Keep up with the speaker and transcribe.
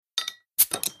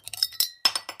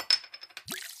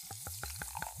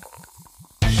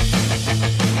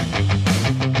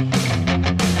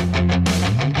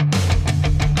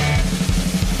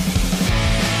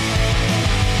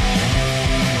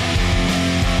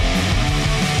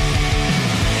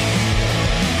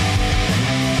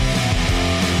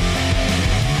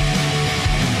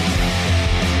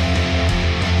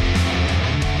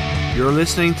You're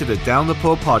listening to the Down the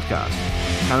Pub podcast,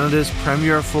 Canada's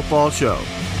premier football show.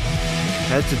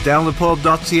 Head to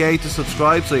downthepub.ca to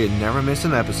subscribe so you never miss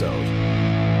an episode.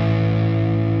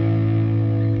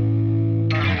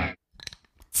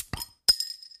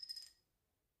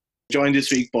 Joined this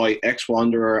week by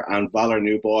ex-Wanderer and Valor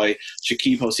new boy,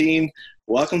 Shakib Hossein.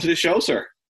 Welcome to the show, sir.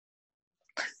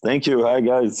 Thank you. Hi,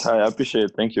 guys. Hi, I appreciate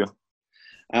it. Thank you.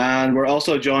 And we're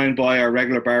also joined by our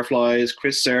regular barflies,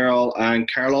 Chris Searle and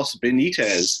Carlos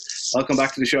Benitez. Welcome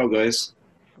back to the show, guys.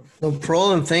 No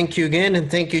problem. Thank you again.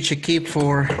 And thank you, Shakib,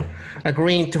 for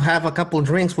agreeing to have a couple of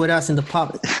drinks with us in the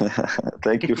pub.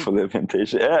 Thank you for the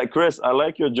invitation. Yeah, Chris, I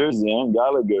like your jersey,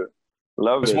 Gallagher.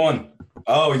 Love Which it. Which one?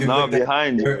 Oh, you're now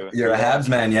behind you. You're a Habs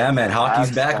man. Yeah, man.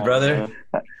 Hockey's back, fan, brother.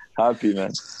 Man. Happy,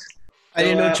 man. I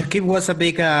didn't know Shakib was a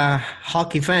big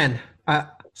hockey fan.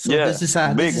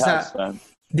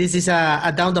 This is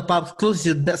a Down the Pub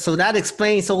exclusive. So that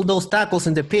explains all those tackles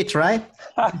in the pitch, right?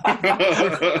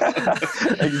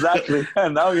 Exactly.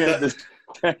 Now you understand.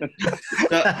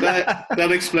 that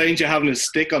explains you having a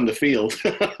stick on the field.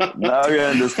 Now you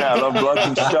understand. I love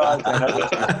blocking shots.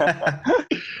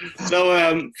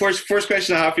 So, first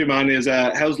question I have for you, man, is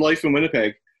how's life in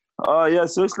Winnipeg? Yeah,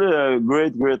 seriously,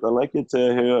 great. I like it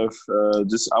here.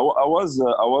 I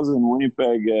was in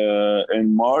Winnipeg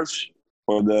in March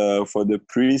for the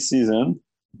preseason,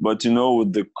 but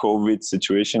with the COVID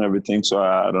situation, everything. So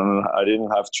I didn't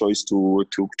have choice to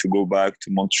go back to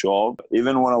Montreal.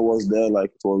 Even when I was there,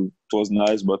 like it was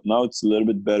nice, but now it's a little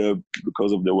bit better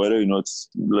because of the weather. It's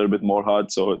a little bit more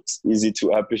hot, so it's easy to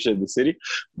appreciate the city.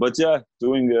 But yeah,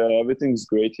 doing everything's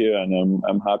great here, and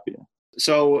I'm happy.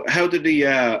 So how did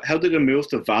the move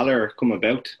to Valor come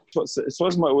about? It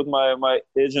was with my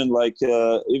agent. Like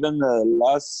even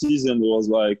last season was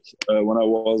like when I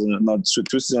was not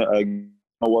two seasons.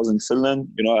 I was in Finland.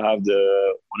 I have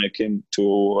when I came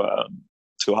to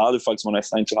Halifax, when I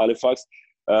signed to Halifax,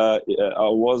 I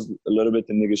was a little bit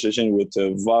in negotiation with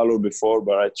Valor before,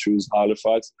 but I chose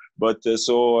Halifax. But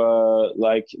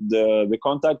like the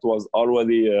contact was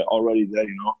already there.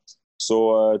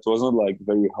 So it wasn't like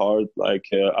very hard. Like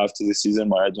after the season,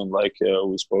 my agent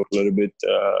we spoke a little bit,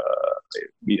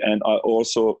 and I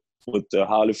also with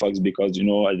Halifax because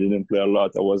I didn't play a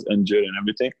lot. I was injured and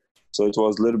everything, so it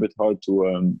was a little bit hard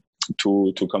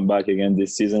to come back again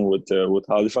this season with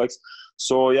Halifax.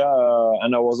 So yeah,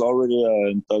 and I was already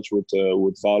in touch with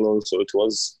Valor, so it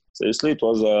was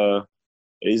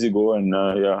easy go, and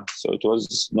so it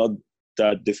was not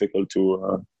that difficult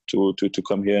to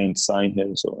come here and sign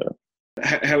here. So yeah.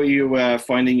 How are you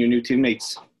finding your new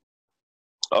teammates?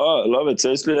 Oh, I love it.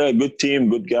 Seriously, a good team,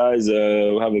 good guys.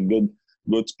 We have a good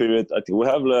spirit. I think we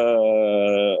have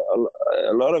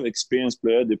a lot of experienced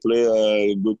players. They play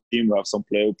a good team. We have some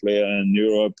players who play in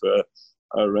Europe,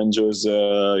 Rangers,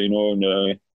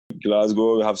 in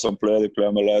Glasgow. We have some players that play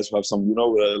MLS. We have some, with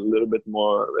a little bit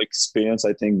more experience,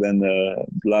 I think, than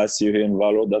last year here in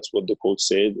Valor. That's what the coach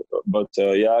said. But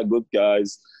yeah, good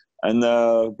guys. And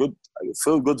good, I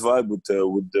feel good vibe with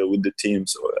the team,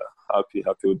 so happy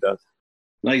with that.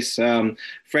 Nice.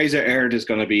 Fraser Aird is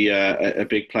going to be a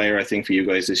big player, I think, for you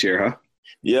guys this year, huh?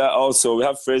 Yeah. Also, we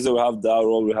have Fraser, we have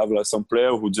Darryl, we have some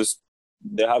players who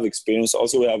they have experience.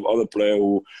 Also, we have other players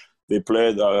who they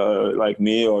played like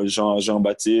me or Jean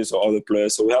Baptiste or other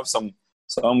players. So we have some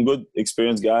good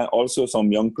experienced guys. Also,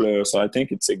 some young players. So I think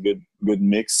it's a good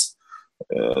mix.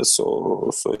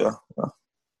 So yeah.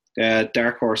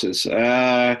 Dark horses.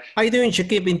 How are you doing,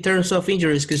 Shakib, in terms of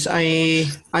injuries? Because I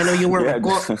know you were.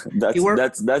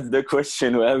 That's the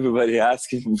question where everybody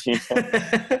asking me.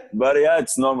 But yeah,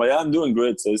 it's normal. Yeah, I'm doing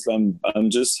great. So I'm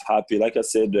just happy. Like I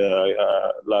said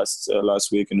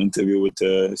last week in an interview with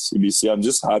CBC, I'm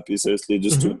just happy. Seriously,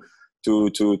 just to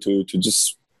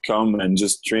just come and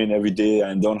just train every day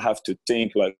and don't have to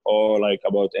think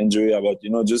about injury,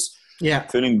 just. Yeah,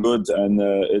 feeling good, and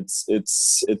it's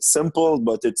simple,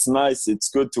 but it's nice. It's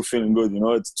good to feeling good.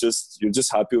 It's just you're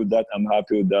just happy with that. I'm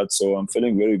happy with that, so I'm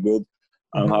feeling very good.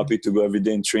 I'm happy to go every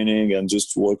day in training and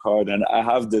just work hard. And I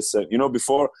have this,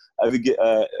 before I get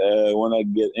when I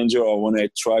get injured or when I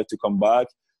try to come back,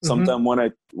 sometimes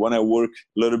when I work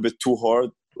a little bit too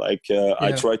hard, I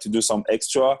try to do some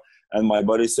extra. And my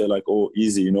body said oh,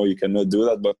 easy, you cannot do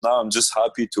that. But now I'm just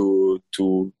happy to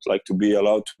be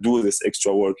allowed to do this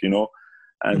extra work,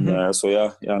 And so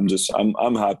yeah,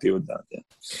 I'm happy with that. Yeah.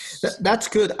 That's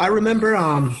good. I remember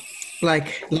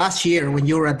last year when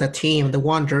you were at the team, the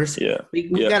Wanderers. Yeah. We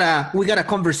got a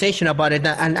conversation about it,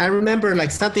 and I remember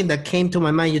something that came to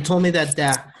my mind. You told me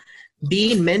that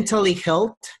being mentally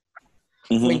healthy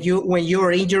when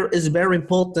you're injured is very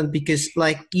important, because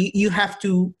like you have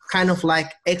to kind of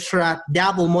like extra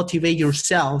double motivate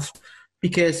yourself,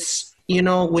 because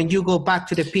when you go back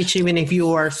to the pitch, even if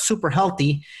you are super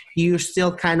healthy, you're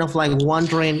still kind of like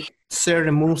wondering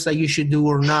certain moves that you should do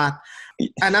or not.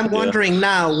 And I'm wondering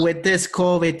now with this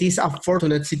COVID, this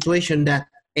unfortunate situation that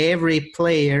every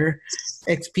player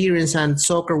experienced, and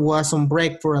soccer was on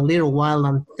break for a little while,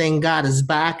 and thank God it's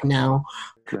back now.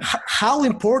 How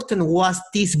important was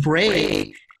this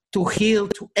break to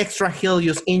extra heal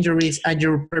your injuries and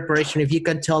your preparation? If you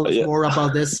can tell us more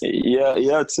about this. Yeah,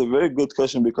 it's a very good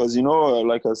question, because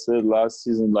like I said last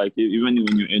season, like even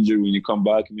when you're injured, when you come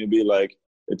back, maybe like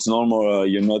it's normal.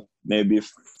 You're not maybe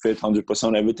fit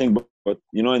 100% everything, but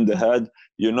in the head,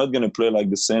 you're not gonna play like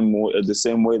the same way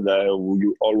that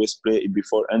you always play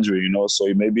before injury.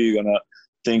 So maybe you're gonna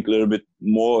think a little bit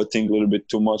more, think a little bit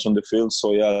too much on the field.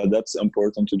 So yeah, that's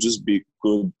important to just be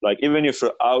good. Like even if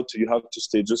you're out, you have to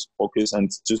stay just focused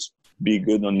and just be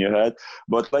good on your head.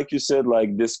 But like you said,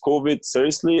 like this COVID,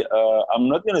 seriously, I'm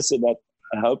not gonna say that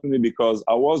helped me, because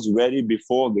I was ready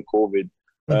before the COVID.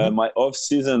 My off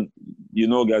season,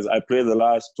 guys, I played the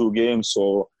last 2 games,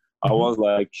 so I was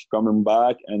like coming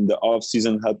back, and the off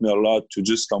season helped me a lot to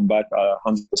just come back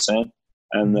 100%.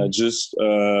 And just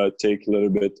take a little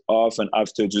bit off, and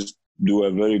after just do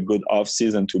a very good off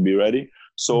season to be ready.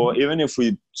 So even if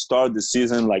we start the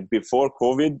season like before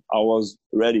COVID, I was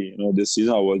ready. This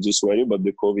season I was just ready, but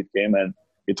the COVID came and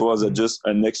it was just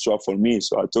an extra for me.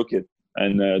 So I took it,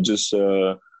 and just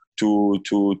to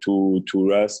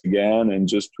rest again and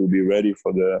just to be ready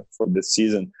for the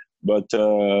season. But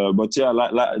yeah,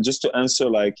 like just to answer,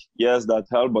 like, yes, that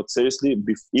helped. But seriously,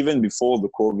 even before the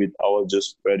COVID, I was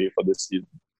just ready for the season.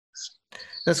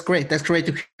 That's great. That's great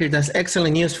to hear. That's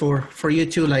excellent news for you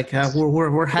too. Like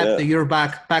we're happy that you're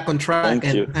back on track.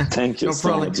 Thank you no so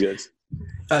problem. much, guys.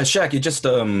 Shaq, you just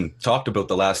talked about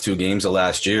the last 2 games of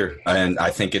last year, and I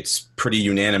think it's pretty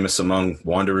unanimous among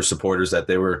Wanderers supporters that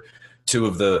they were 2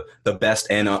 of the best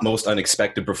and most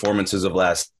unexpected performances of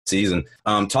last season.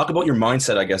 Talk about your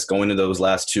mindset, I guess, going into those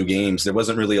last 2 games. There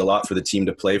wasn't really a lot for the team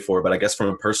to play for, but I guess from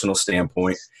a personal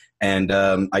standpoint, and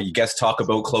I guess talk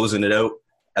about closing it out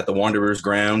at the Wanderers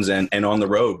grounds and on the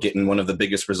road, getting one of the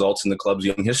biggest results in the club's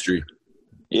young history.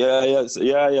 Yeah.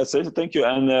 Seriously, thank you.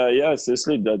 And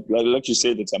seriously, that like you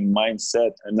said, it's a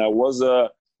mindset. And I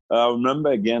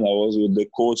remember again, I was with the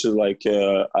coaches,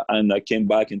 and I came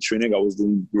back in training. I was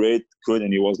doing good,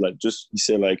 and he was like,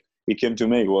 he came to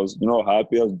me. He was,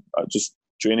 happy. I was just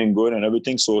training good and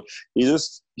everything. So he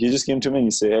just came to me and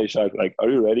he said, "Hey, Shaq, like, are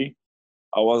you ready?"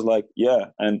 I was like, "Yeah."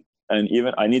 And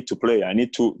even I need to play. I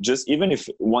need to just, even if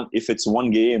it's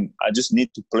 1 game, I just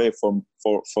need to play for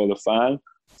the fan,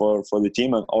 for the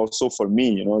team, and also for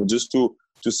me. Just to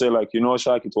say, like,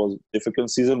 Shaq, it was a difficult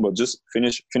season, but just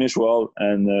finish well,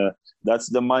 and that's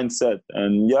the mindset.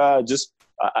 And yeah,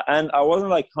 and I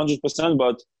wasn't like 100%,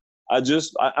 but I'm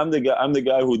the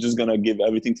guy who's just gonna give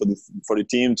everything for the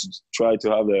team to try to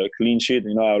have a clean sheet.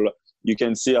 You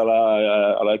can see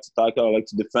I like to tackle, I like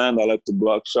to defend, I like to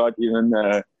block shot.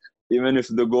 Even if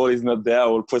the goal is not there, I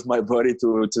will put my body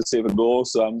to save a goal.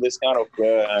 So I'm this kind of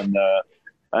player,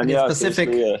 and yeah, Pacific.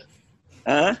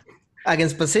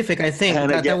 Against Pacific, I think.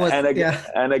 And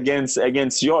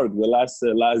against York,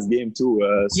 the last game too.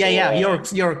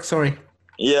 York. Sorry.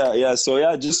 Yeah. So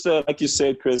yeah, just like you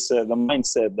said, Chris, the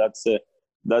mindset.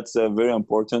 That's very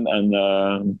important.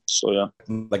 And so yeah.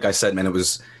 Like I said, man, it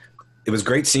was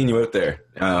great seeing you out there.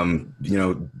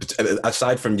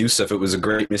 Aside from Yusuf, it was a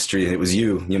great mystery. It was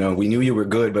you. We knew you were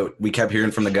good, but we kept hearing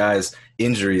from the guys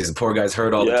injuries. The poor guys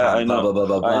hurt all the time. Blah, blah, blah,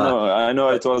 blah, blah. I know.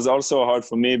 It was also hard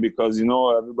for me because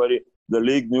everybody, the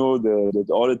league knew,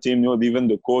 the other team knew, even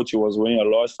the coach. He was waiting a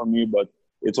lot for me, but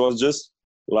it was just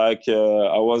like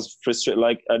I was frustrated.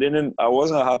 Like I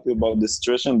wasn't happy about the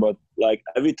situation, but like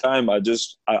every time I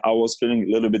was feeling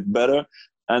a little bit better,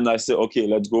 and I said, okay,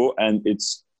 let's go, and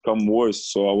it's come worse.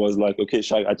 So I was like, okay,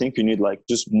 Shaq, I think you need like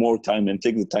just more time, and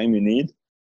take the time you need.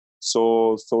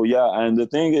 So yeah, and the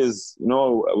thing is,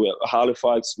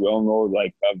 Halifax, we all know,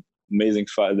 like, amazing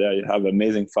fan there. You have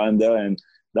amazing fan there, and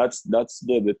that's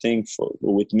the thing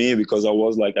with me, because I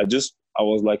was like,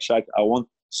 Shaq, I want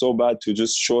so bad to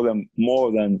just show them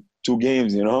more than 2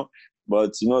 games,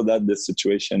 but that's the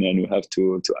situation, and we have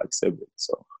to accept it.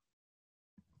 So,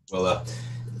 well,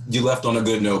 you left on a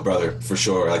good note, brother, for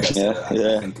sure. Like I said,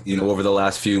 I think, over the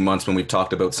last few months when we've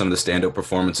talked about some of the standout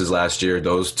performances last year,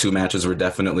 those 2 matches were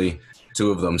definitely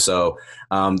 2 of them. So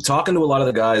talking to a lot of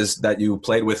the guys that you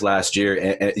played with last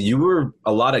year, you were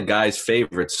a lot of guys'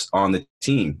 favorites on the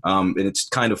team. And it's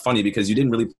kind of funny because you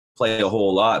didn't really play a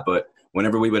whole lot, but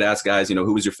whenever we would ask guys,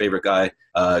 who was your favorite guy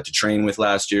to train with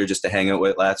last year, just to hang out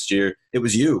with last year, it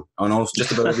was you on almost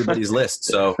just about everybody's list.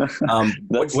 So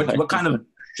what kind of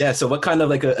what kind of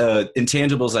like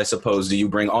intangibles, I suppose, do you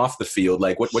bring off the field?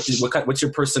 Like what's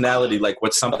your personality? Like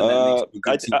what's something that makes you a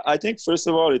good team? I think first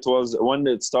of all, it was when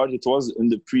it started. It was in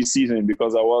the preseason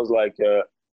because I was like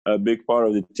a big part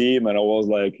of the team and I was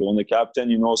like on the captain,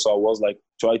 so I was like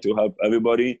try to help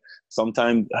everybody.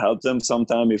 Sometimes help them.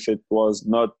 Sometimes if it was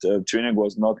not training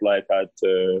was not like at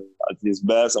his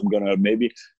best, I'm gonna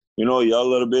maybe yell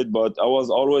a little bit, but I was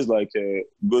always like a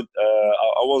good.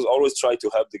 I was always try to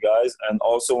help the guys, and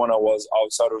also when I was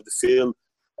outside of the field,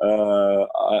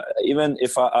 even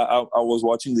if I was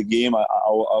watching the game, I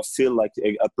feel like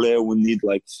a player would need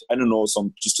like I don't know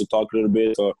some just to talk a little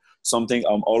bit or something.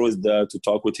 I'm always there to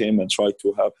talk with him and try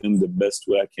to help him the best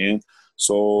way I can.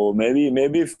 So maybe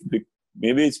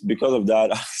it's because of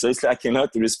that. So I cannot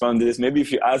respond to this. Maybe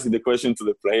if you ask the question to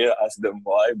the player, ask them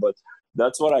why, but.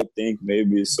 That's what I think,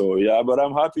 maybe. So yeah, but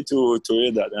I'm happy to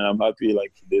hear that, and I'm happy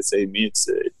like they say me.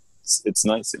 It's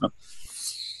nice, And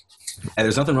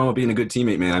there's nothing wrong with being a good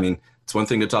teammate, man. I mean, it's one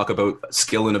thing to talk about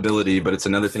skill and ability, but it's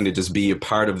another thing to just be a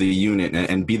part of the unit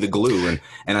and be the glue.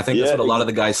 And I think that's what a lot of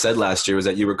the guys said last year was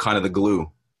that you were kind of the glue.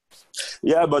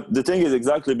 Yeah, but the thing is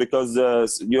exactly because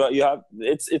you have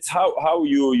it's how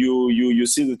you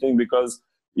see the thing because.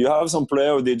 You have some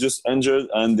player they just injured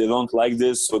and they don't like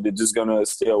this, so they're just gonna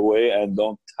stay away and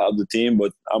don't help the team.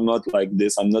 But I'm not like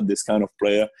this. I'm not this kind of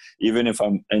player. Even if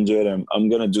I'm injured, I'm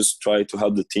gonna just try to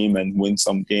help the team and win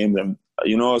some games. And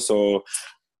so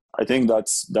I think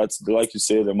that's like you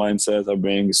say the mindset I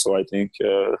bring. So I think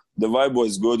the vibe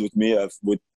was good with me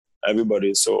with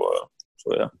everybody. So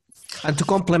yeah. And to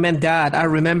complement that, I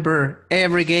remember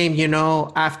every game,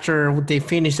 after they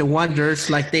finish the Wanderers,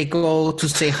 like they go to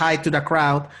say hi to the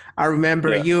crowd. I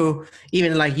remember you,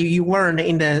 even like you weren't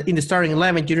in the starting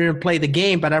 11, you didn't play the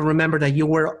game, but I remember that you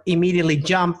were immediately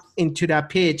jump into that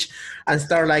pitch and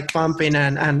start like pumping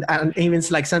and even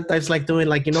like sometimes like doing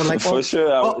like, like for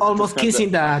sure, almost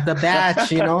kissing the badge,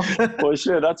 For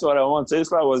sure, that's what I want. So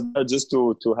I was there just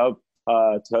to help.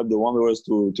 To help the Wanderers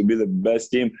to be the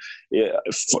best team. Yeah,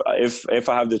 if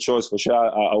I have the choice, for sure,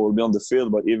 I will be on the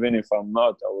field. But even if I'm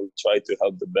not, I will try to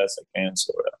help the best I can.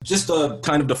 So just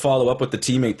kind of to follow up with the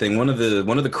teammate thing, one of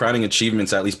the crowning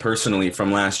achievements, at least personally,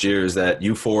 from last year is that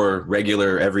you four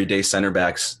regular everyday center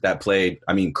backs that played.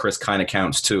 I mean, Chris kind of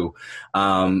counts too.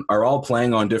 Are all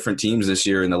playing on different teams this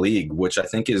year in the league, which I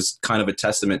think is kind of a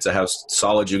testament to how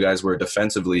solid you guys were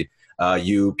defensively.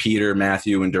 You, Peter,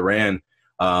 Matthew, and Duran.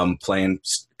 Playing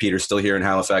Peter's still here in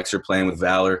Halifax. You're playing with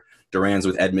Valor. Duran's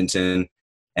with Edmonton,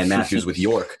 and Matthew's with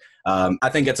York. I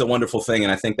think it's a wonderful thing,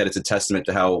 and I think that it's a testament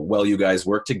to how well you guys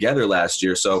worked together last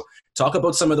year. So talk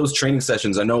about some of those training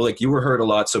sessions. I know like you were hurt a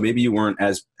lot, so maybe you weren't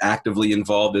as actively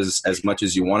involved as much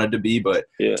as you wanted to be, but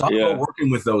talk about working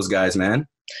with those guys, man.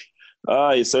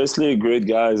 He's seriously great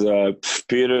guys.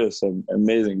 Peter is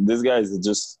amazing. This guy is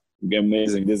just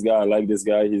amazing. This guy, I like this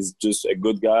guy. He's just a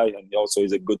good guy, and he also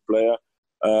is a good player.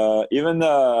 Even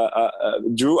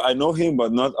Drew, I know him,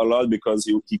 but not a lot because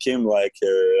he came like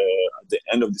at the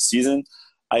end of the season.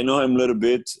 I know him a little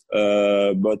bit,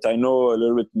 but I know a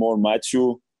little bit more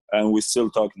Matthew, and we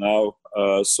still talk now.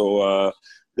 So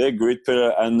they're a great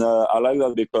player, and I like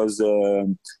that because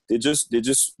they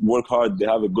just work hard. They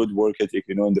have a good work ethic,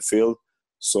 in the field.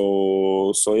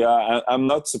 So yeah, I'm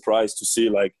not surprised to see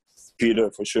like Peter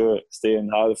for sure stay in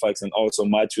Halifax, and also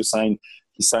Matthew signed.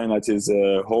 He signed at his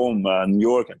home, New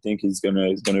York. I think he's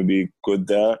gonna be good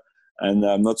there, and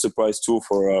I'm not surprised too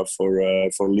for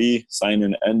Lee signing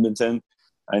in Edmonton,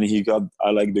 and he got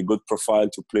I like the good profile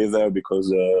to play there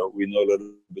because we know a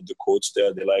little bit the coach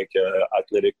there. They like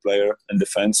athletic player in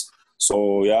defense,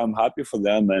 so yeah, I'm happy for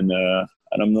them, and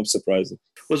I'm not surprised.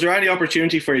 Was there any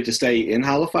opportunity for you to stay in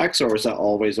Halifax, or was that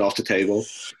always off the table?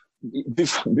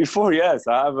 Before, yes,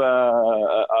 I have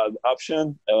an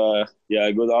option. A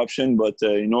good option, but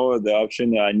the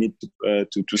option I need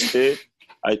to stay.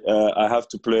 I have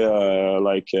to play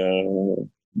I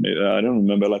don't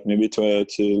remember, like maybe to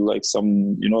like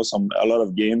some a lot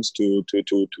of games to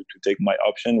take my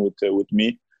option with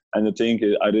me. And the thing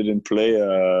is, I didn't play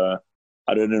the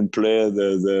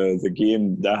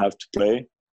game that I have to play.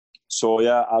 So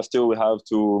yeah, after we have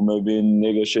to maybe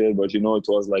negotiate, but it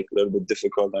was like a little bit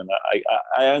difficult, and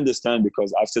I understand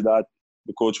because after that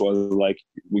the coach was like,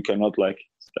 we cannot like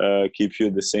keep you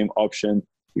the same option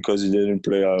because you didn't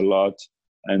play a lot,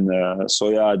 and so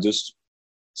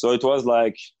it was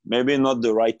like maybe not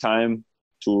the right time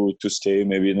to stay,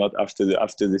 maybe not after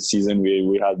the season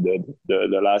we had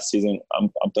the last season. I'm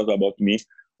talking about me,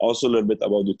 also a little bit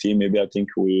about the team. Maybe I think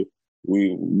we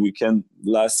we can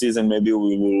last season maybe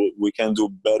we can do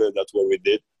better than what we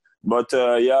did. But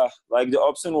like the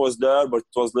option was there, but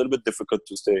it was a little bit difficult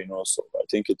to stay, So I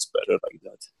think it's better like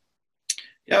that.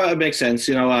 Yeah, it makes sense,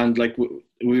 and like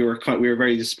we were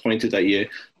very disappointed that you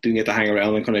didn't get to hang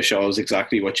around and kind of show us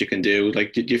exactly what you can do.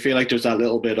 Like, do you feel like there's that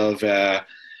little bit of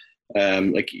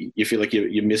like you feel like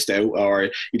you missed out, or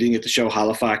you didn't get to show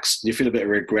Halifax? Do you feel a bit of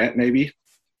regret, maybe?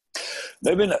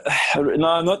 Maybe no,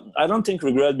 not. I don't think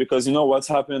regret, because what's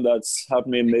happened. That's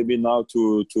happening maybe now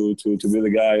to be the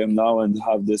guy I am now and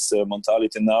have this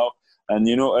mentality now. And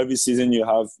every season you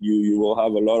will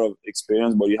have a lot of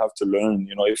experience, but you have to learn.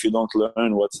 If you don't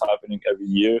learn what's happening every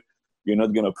year, you're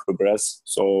not gonna progress.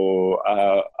 So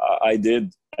I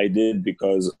did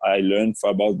because I learned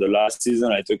about the last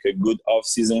season. I took a good off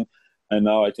season, and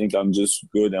now I think I'm just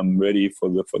good. I'm ready for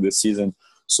the season.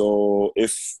 So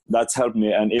if that's helped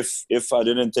me, and if I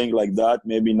didn't think like that,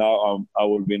 maybe now I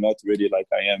will be not ready like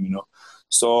I am,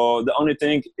 So the only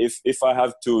thing, if I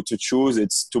have to choose,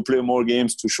 it's to play more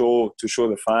games, to show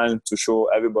the fans, to show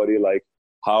everybody like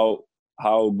how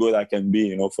good I can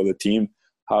be, for the team,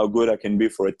 how good I can be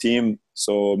for a team.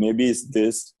 So maybe it's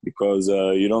this, because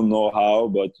you don't know how,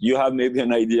 but you have maybe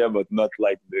an idea, but not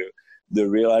like the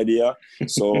real idea.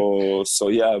 So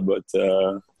yeah, but.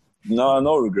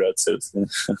 No regrets.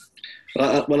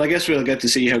 Well, I guess we'll get to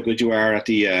see how good you are at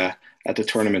the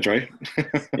tournament, right?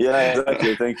 Yeah,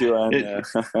 exactly. Thank you. And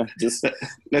just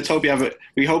let's hope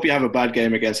we hope you have a bad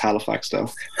game against Halifax, though.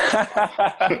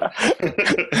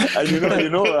 And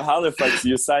Halifax,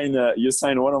 you sign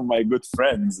one of my good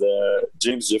friends,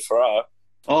 James Jeffra.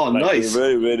 Oh, nice.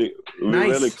 We're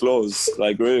really close.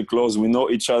 Like really close. We know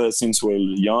each other since we're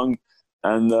young.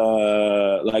 And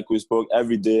like we spoke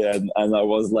every day, and I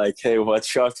was like, "Hey,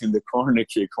 watch out in the corner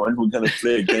kick when we're gonna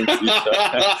play against each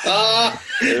other."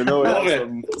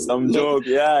 Some joke,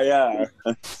 yeah.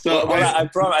 So I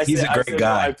promise. He's a great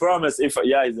guy. I promise. He's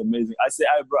amazing. I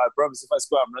promise. If I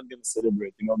score, I'm not gonna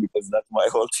celebrate, because that's my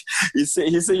whole. He say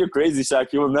you're crazy,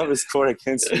 Shaq. You will never score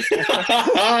against me.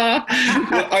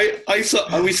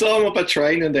 We saw him up at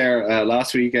training there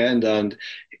last weekend, and.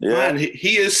 Yeah. Man,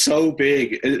 he is so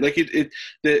big. Like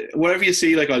whatever you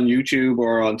see like on YouTube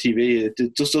or on TV,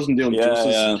 it just doesn't do him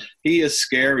justice. Yeah. He is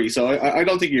scary. So I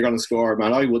don't think you're going to score,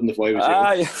 man. I wouldn't if I was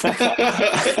you.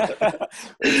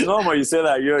 It's normal you say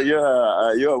that.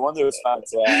 You're a Wanderers fan,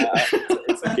 so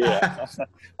it's okay.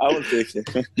 I will take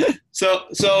it. So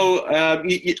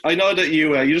I know that you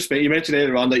mentioned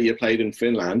earlier on that you played in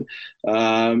Finland.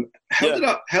 How did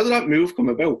that move come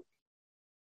about?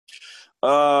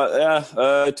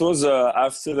 It was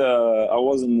after I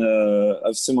was in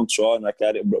FC Montreal and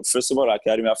Academy. First of all,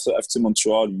 Academy, after FC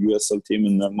Montreal, USL team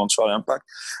in Montreal Impact,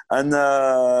 and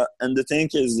the thing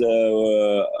is,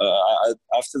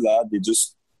 after that they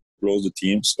just closed the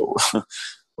team. So I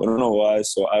don't know why.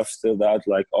 So after that,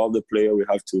 like all the players, we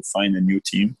have to find a new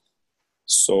team.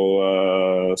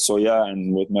 So yeah,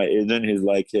 and with my agent, he's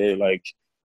like, hey, like,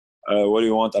 what do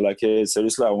you want? I'm like, hey,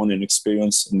 seriously, I want an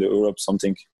experience in the Europe,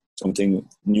 something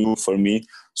new for me.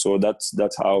 So that's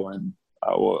how, and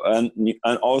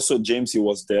also James, he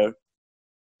was there,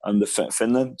 and the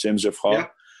Finland, James Jeffra. Yeah.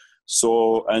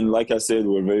 So, and like I said,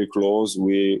 we're very close.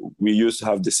 We used to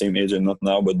have the same agent, not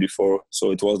now, but before. So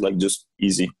it was like just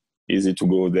easy to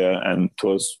go there, and it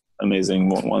was amazing.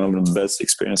 One of the best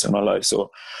experiences in my life. So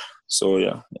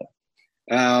yeah.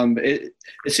 It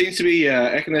seems to be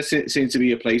Ekenes seems to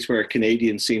be a place where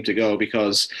Canadians seem to go,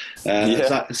 because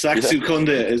Saxu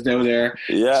Kunda is now there.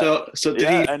 Yeah. So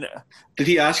did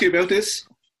he ask you about this?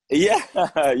 Yeah.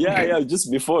 Just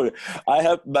before I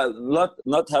helped, but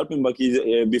not helping, but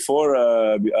before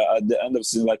at the end of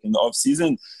season, like in the off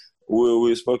season,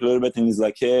 we spoke a little bit, and he's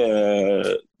like,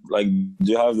 hey. Like,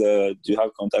 do you have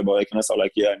contact about Ekenes? I'm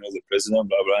like, yeah, I know the president,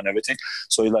 blah blah, and everything.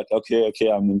 So he's like, okay,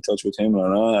 I'm in touch with him.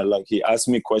 And like, he asked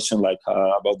me questions like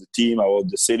about the team, about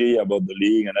the city, about the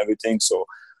league, and everything. So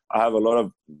I have a lot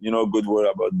of good word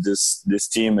about this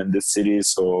team and this city.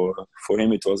 So for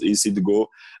him, it was easy to go.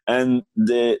 And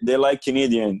they like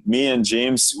Canadian. Me and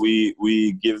James,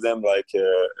 we give them like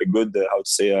a good how to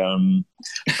say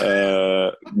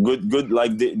good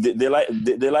like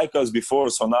they like us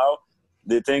before. So now.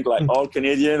 They think like all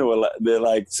Canadian, or they're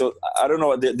like, so I don't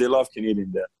know, they love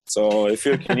Canadian there. So if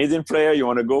you're a Canadian player, you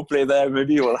want to go play there,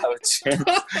 maybe you will have a chance.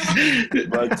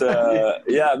 But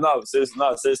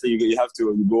seriously, you have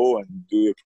to go and do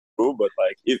your pro. But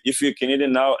like if you're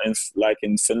Canadian now, and like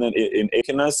in Finland, in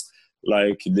Ekenes,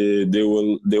 like they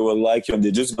will like you, and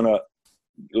they're just gonna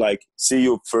like see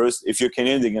you first. If you're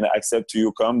Canadian, they're gonna accept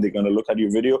you come. They're gonna look at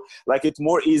your video. Like it's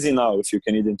more easy now if you're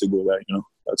Canadian to go there.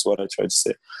 That's what I try to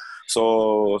say.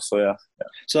 So yeah.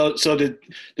 So did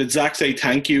Zach say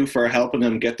thank you for helping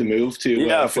him get the move to?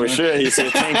 Yeah, for sure. He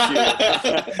said thank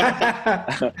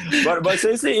you. but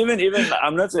seriously, even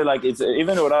I'm not saying like it's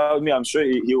even without me, I'm sure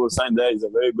he will sign there. He's a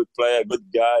very good player, good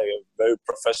guy, a very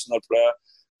professional player.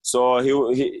 So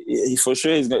he for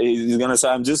sure he's gonna say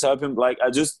I'm just helping. Like I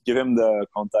just give him the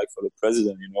contact for the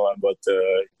president, but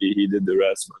he did the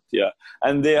rest. But yeah,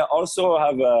 and they also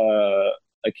have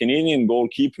a Canadian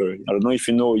goalkeeper. I don't know if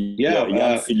you know.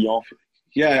 Yann Fillion.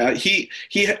 Yeah, he.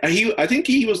 I think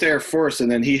he was there first, and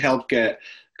then he helped get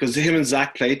because him and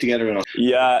Zach played together.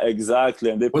 Yeah, exactly.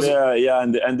 And they play.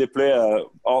 And they play.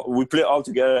 We play all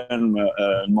together in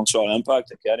Montreal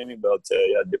Impact Academy, but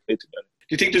they play together.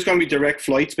 Do you think there's going to be direct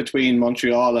flights between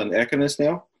Montreal and Ekenes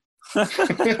now?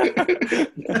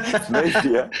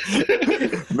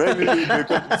 Maybe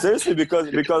seriously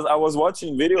because I was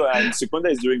watching video and Secunda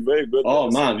is doing very good.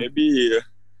 Oh man, maybe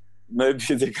they're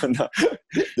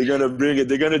gonna bring it.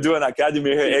 They're gonna do an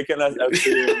academy here, Ekenes FC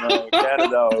in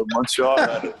Canada or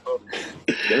Montreal.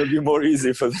 It'll be more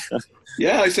easy for them.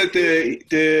 Yeah, I said I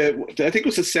think it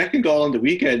was the second goal on the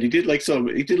weekend. He did like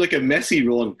a messy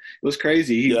run. It was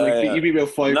crazy. He beat about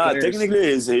 5 players. Technically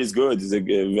he's good. He's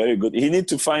very good. He need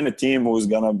to find a team who's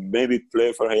gonna maybe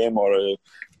play for him or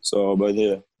so. But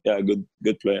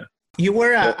good player. You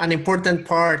were an important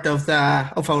part of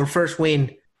our first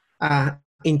win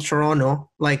in Toronto.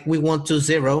 Like we won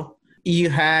 2-0. You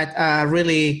had a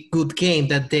really good game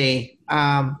that day.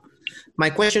 My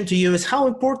question to you is how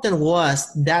important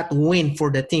was that win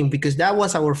for the team? Because that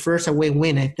was our first away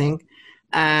win, I think.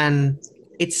 And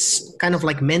it's kind of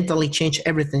like mentally changed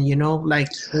everything, Like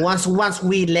once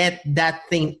we let that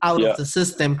thing out of the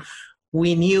system,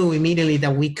 we knew immediately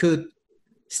that we could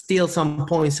steal some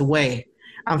points away.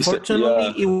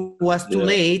 Unfortunately, it was too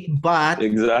late, but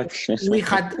exactly. we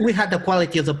had the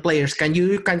quality of the players. Can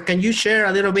you share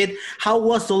a little bit how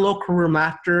was the locker room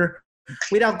after?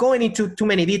 Without going into too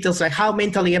many details, like how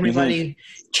mentally everybody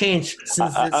changed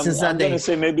since that day. I'm gonna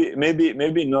say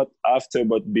maybe not after,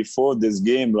 but before this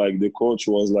game, like the coach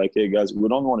was like, "Hey guys, we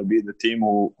don't want to be the team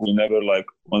who never like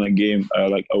won a game,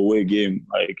 like away game,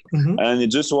 like." And it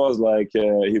just was like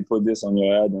he put this on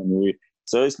your head, and we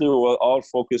were all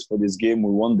focused for this game.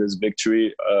 We won this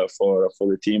victory for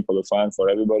the team, for the fans, for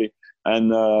everybody.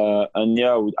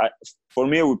 For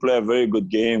me, we play a very good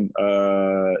game.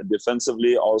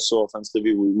 Defensively, also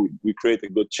offensively, we create a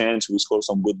good chance. We score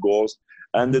some good goals.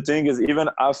 And the thing is, even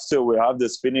after we have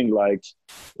this feeling like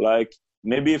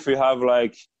maybe if we have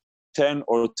like 10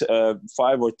 or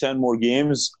 5 or 10 more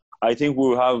games, I think we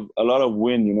will have a lot of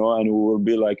win, and we will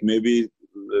be like maybe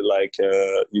like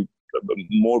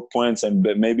more points and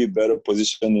maybe better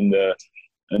position in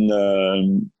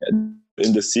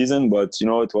the season. But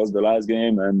it was the last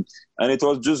game, and it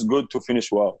was just good to finish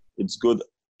well. It's good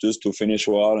just to finish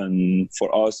well, and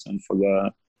for us and for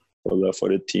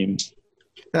the team.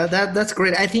 That's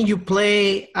great. I think you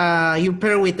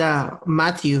pair with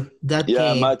Matthew that game.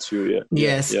 Yeah, Matthew. Yeah.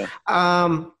 Yes. Yeah.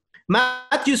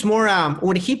 Matthew's more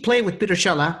when he played with Peter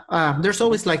Shella. There's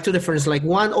always like two differences. Like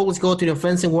one always go to the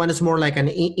offense, and one is more like an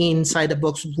inside the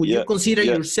box. Would you consider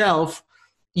yourself,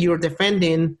 you're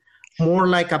defending more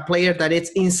like a player that is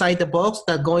inside the box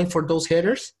that going for those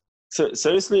headers? So,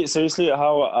 seriously,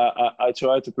 how I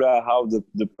try to play, how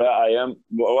the player I am.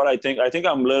 What I think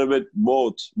I'm a little bit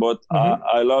both, but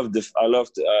I love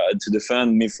to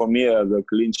defend. For me, the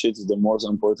clean sheet is the most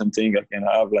important thing I can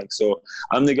have. Like, so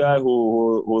I'm the guy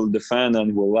who will defend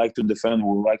and will like to defend,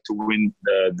 who will like to win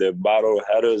the battle,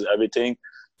 headers, everything.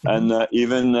 And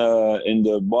even in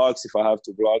the box, if I have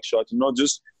to block shot, not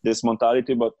just this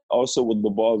mentality, but also with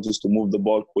the ball, just to move the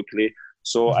ball quickly.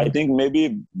 So I think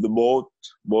maybe the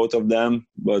both of them.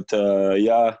 But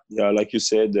like you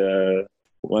said,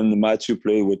 when the match you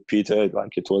play with Peter,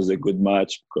 like it was a good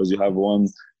match because you have one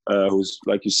who's,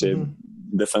 like you said,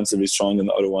 defensively strong, and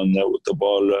the other one with the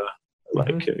ball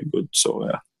good. So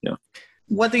yeah.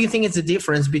 What do you think is the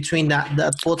difference between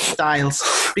the both styles?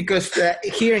 Because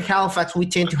here in Halifax, we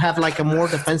tend to have like a more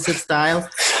defensive style.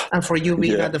 And for you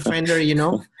being a defender,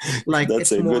 like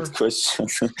that's a good question.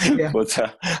 But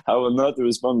I will not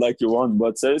respond like you want.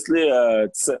 But seriously,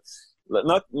 it's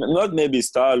not maybe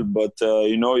style, but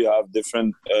you have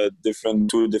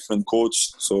two different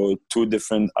coach, so two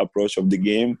different approach of the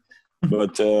game.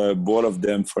 But both of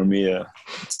them for me,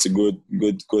 it's a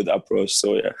good approach.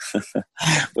 So yeah,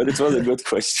 but it was a good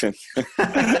question.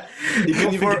 He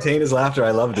couldn't even contain his laughter. I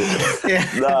loved it. Yeah.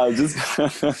 No, just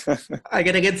I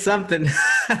gotta get something.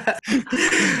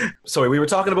 Sorry, we were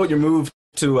talking about your move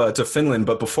to Finland,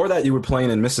 but before that, you were playing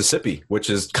in Mississippi, which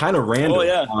is kind of random. Oh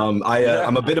yeah.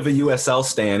 I'm a bit of a USL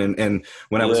stan, and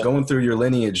when I was going through your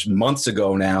lineage months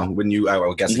ago now,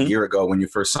 I guess a year ago when you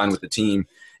first signed with the team,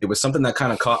 it was something that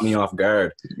kind of caught me off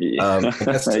guard. I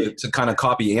guess to kind of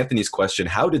copy Anthony's question,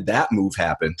 how did that move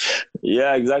happen?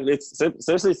 Yeah, exactly.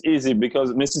 Seriously, it's easy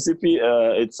because Mississippi,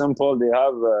 it's simple. They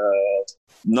have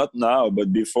not now,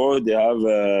 but before they have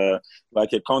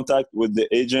like a contact with the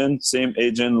agent, same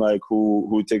agent like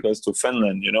who take us to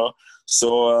Finland, you know.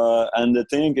 So and the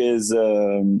thing is,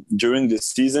 during the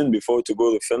season before to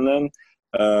go to Finland,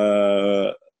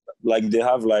 like they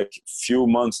have like few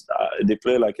months. They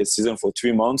play like a season for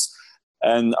 3 months,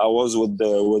 and I was with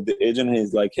the agent.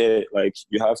 He's like, hey, like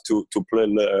you have to play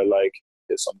like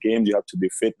some games. You have to be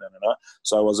fit,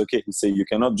 So I was okay. He said you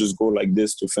cannot just go like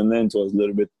this to Finland. It was a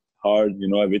little bit hard, you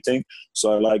know, everything.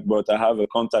 So I like, but I have a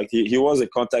contact. He was a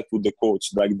contact with the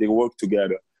coach. Like they work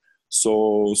together.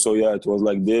 So yeah, it was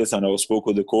like this, and I spoke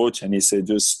with the coach, and he said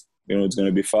just, you know, it's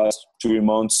gonna be fast, 3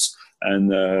 months,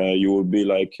 and you will be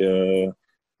like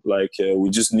we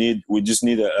just need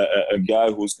a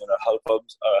guy who's gonna help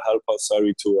us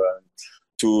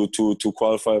to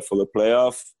qualify for the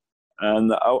playoff.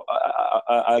 And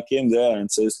I came there,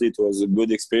 and seriously, it was a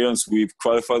good experience. We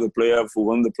qualified the playoff, we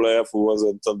won the playoff, we was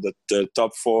on the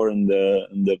top 4 in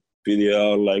the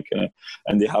PDL, like,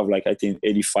 and they have like I think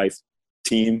 85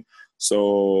 team.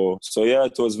 So yeah,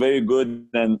 it was very good.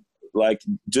 And like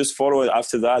just follow it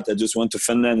after that. I just went to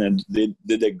Finland, and they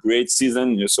did a great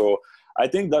season. So I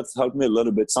think that's helped me a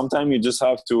little bit. Sometimes you just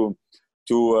have to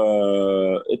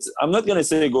I'm not gonna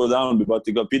say go down, but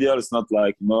the PDL is not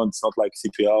like, you know, it's not like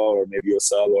CPL or maybe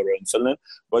USL or in Finland.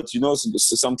 But you know,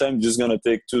 sometimes you're just gonna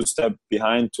take 2 steps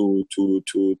behind to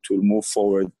move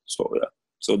forward. So yeah,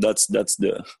 so that's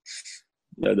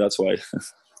why.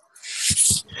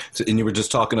 So, and you were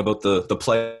just talking about the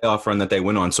playoff run that they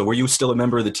went on. So were you still a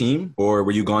member of the team, or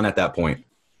were you gone at that point?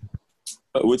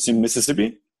 Which in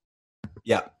Mississippi?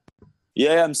 Yeah.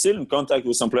 Yeah, I'm still in contact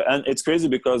with some players, and it's crazy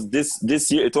because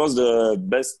this year it was the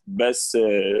best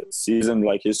season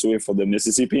like history for the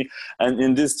Mississippi. And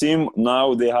in this team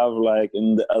now they have like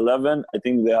in the 11, I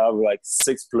think they have like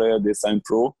 6 players they signed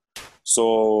pro.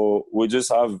 So we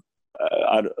just have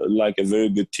like a very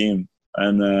good team,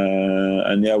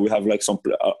 and yeah, we have like some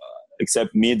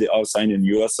except me, they all signed in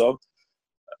USL.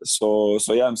 So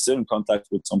yeah, I'm still in contact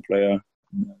with some player.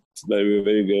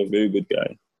 Very good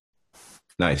guy.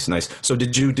 Nice. So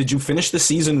did you finish the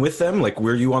season with them? Like,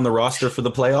 were you on the roster for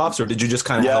the playoffs, or did you just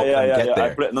kind of help them get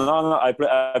there?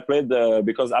 I played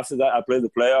because after that I played the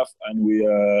playoff, and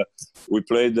we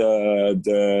played the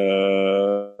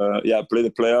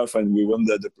playoff, and we won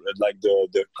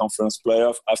the conference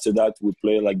playoff. After that we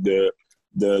played like the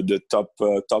top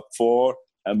 4.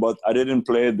 But I didn't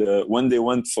play when they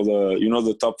went for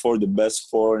the top 4, the best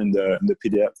 4 in the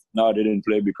PDF. No, I didn't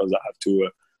play because I have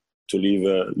to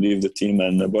leave the team.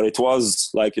 And but it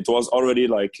was already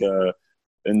like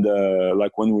in the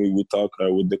like when we talk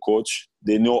with the coach,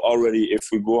 they know already if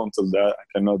we go until that I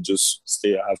cannot just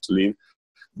stay, I have to leave.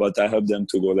 But I helped them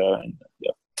to go there, and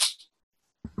yeah.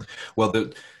 Well,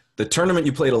 the tournament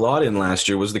you played a lot in last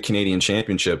year was the Canadian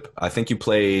Championship. I think you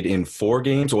played in 4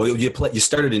 games. Well, you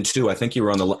started in 2. I think you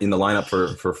were in the lineup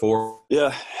for 4.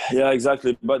 Yeah,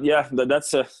 exactly. But yeah,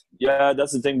 that's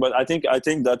the thing. But I think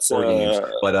that's 4 games.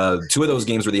 But 2 of those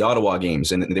games were the Ottawa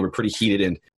games, and they were pretty heated.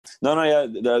 And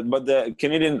but the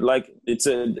Canadian, like, it's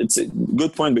a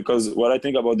good point, because what I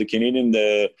think about the Canadian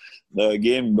the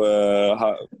game,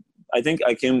 I think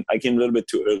I came a little bit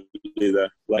too early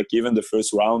there. Like even the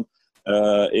first round.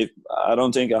 I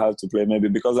don't think I have to play, maybe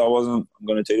because I wasn't. I'm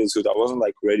gonna tell you the truth. I wasn't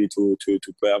like ready to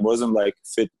play. I wasn't like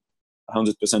fit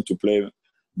 100% to play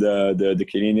the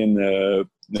Canadian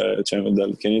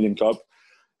the Canadian Cup.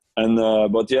 And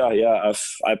but yeah,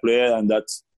 I played, and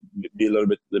that's maybe a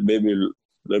little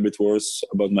bit worse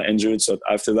about my injury. So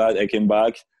after that, I came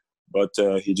back, but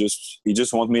he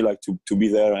just want me like to be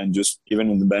there, and just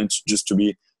even on the bench, just to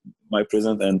be my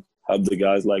presence and help the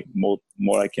guys like more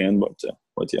I can.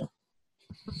 But yeah.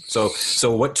 So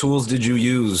what tools did you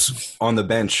use on the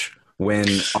bench when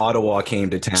Ottawa came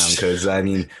to town? Because, I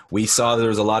mean, we saw there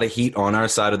was a lot of heat on our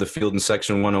side of the field in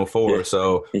Section 104. Yeah.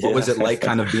 So what was it like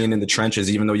kind of being in the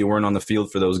trenches, even though you weren't on the field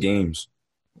for those games?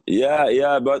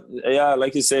 Yeah, but yeah,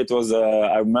 like you said, it was.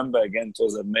 I remember again, it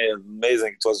was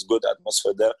amazing. It was good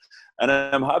atmosphere there, and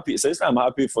I'm happy. Seriously, I'm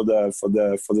happy for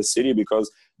the city, because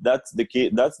that's the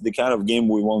key. That's the kind of game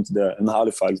we want there in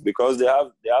Halifax, because they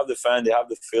have the fan, they have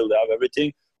the field, they have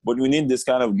everything. But we need this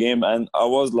kind of game. And I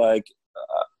was like,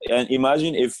 and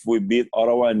imagine if we beat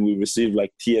Ottawa and we receive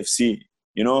like TFC,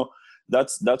 you know.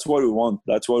 that's what we want.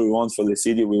 That's what we want for the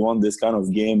city. We want this kind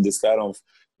of game, this kind of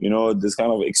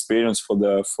experience for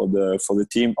the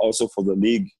team, also for the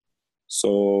league.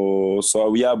 So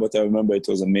yeah, but I remember it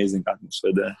was amazing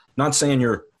atmosphere there. Not saying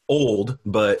you're old,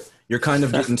 but you're kind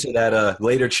of getting to that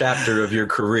later chapter of your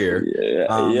career.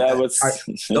 Go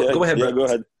ahead, bro. Go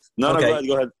ahead. No,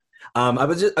 go ahead. I'm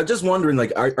just wondering,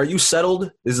 like, are you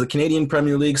settled? Is the Canadian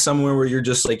Premier League somewhere where you're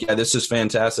just like, yeah, this is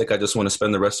fantastic, I just want to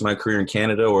spend the rest of my career in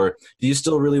Canada? Or do you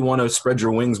still really want to spread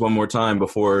your wings one more time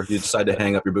before you decide to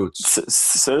hang up your boots?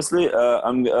 Seriously, now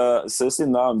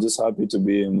I'm just happy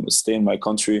to stay in my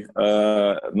country.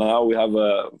 Now we have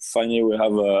a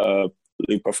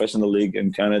professional league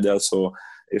in Canada, so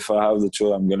if I have the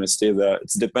choice, I'm gonna stay there.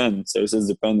 It depends. It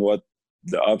depends what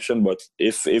the option, but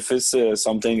if it's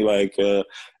something like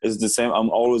it's the same, I'm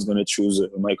always going to choose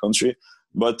my country.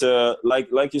 But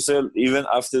like you said, even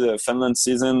after the Finland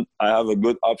season, I have a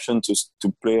good option to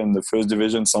play in the first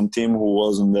division, some team who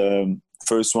was in the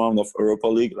first round of Europa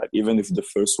League, like even if the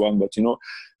first one, but you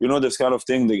know this kind of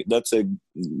thing,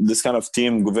 this kind of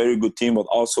team, very good team, but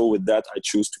also with that I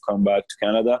choose to come back to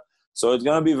Canada. So it's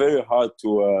gonna be very hard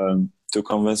to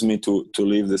convince me to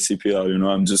leave the CPL.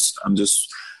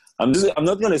 I'm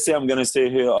not gonna say I'm gonna stay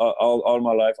here all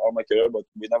my life, all my career, but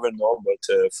we never know. But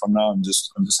for now, I'm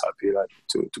just happy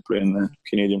to play in the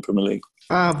Canadian Premier League.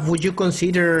 Would you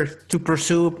consider to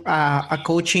pursue a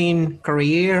coaching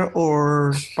career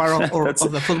or part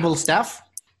of the football staff?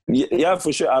 Yeah,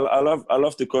 for sure. I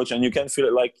love to coach, and you can feel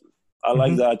it like I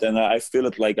like that, and I feel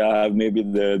it like I have maybe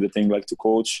the thing like to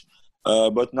coach.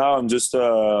 But now I'm just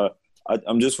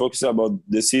focused about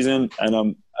the season, and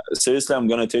I'm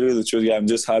gonna tell you the truth. Yeah, I'm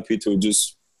just happy to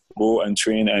just go and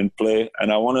train and play,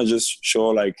 and I want to just show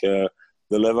like the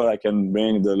level I can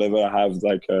bring, the level I have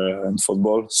like in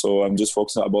football. So I'm just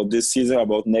focusing about this season,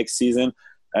 about next season,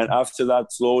 and after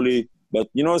that slowly. But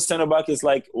center back is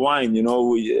like wine.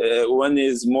 When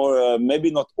he's more maybe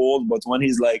not old, but when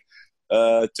he's like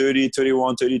 30,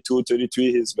 31, 32,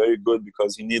 33, he's very good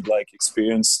because he need like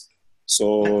experience.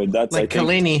 So that's like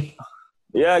Kalini.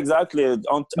 Yeah, exactly.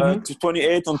 To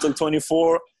 28 until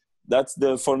 24, that's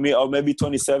for me, or maybe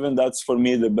 27. That's for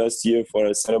me the best year for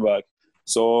a center back.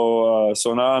 So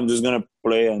now I'm just gonna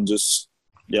play and just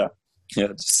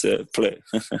play.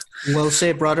 Well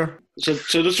said, brother. So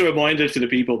just a reminder to the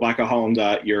people back at home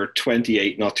that you're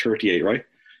 28, not 38, right?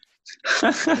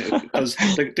 Because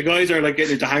the guys are like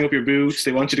getting you to hang up your boots.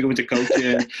 They want you to go into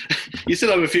coaching. You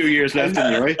still have a few years left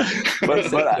in you, right? But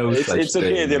it's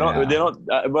okay. They don't.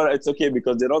 But it's okay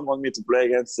because they don't want me to play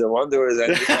against the Wanderers.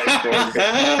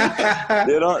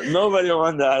 They don't. Nobody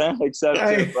want that except.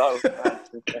 I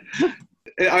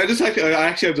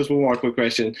actually have just one more quick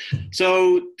question.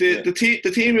 So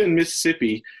the team in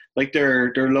Mississippi, like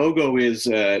their logo is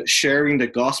sharing the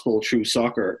gospel through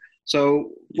soccer. So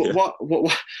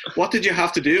what did you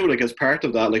have to do like as part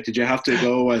of that? Like, did you have to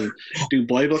go and do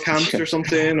Bible camps or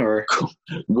something, or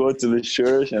go to the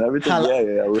church and everything?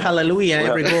 Hallelujah,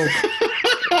 every goal.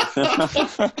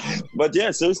 But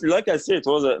yeah, seriously, like I said, it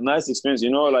was a nice experience.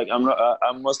 Like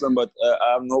I'm Muslim, but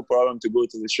I have no problem to go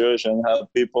to the church and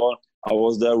help people. I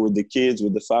was there with the kids,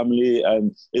 with the family,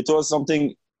 and it was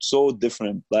something so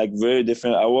different, like very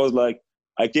different.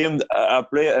 I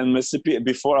played in Mississippi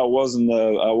before. I was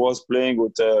playing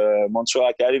with Montreal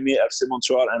Academy, FC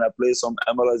Montreal, and I played some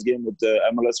MLS game with the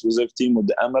MLS reserve team with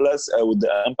the MLS with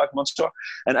the Impact Montreal.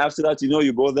 And after that,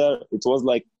 you go there. It was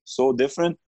like so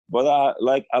different, but I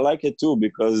like it too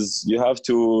because you have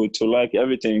to like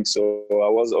everything. So I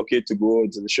was okay to go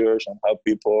to the church and help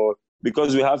people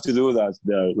because we have to do that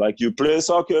there. Like you play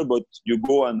soccer, but you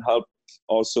go and help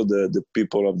also the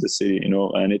people of the city.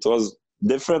 And it was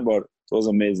different, but it was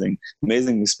amazing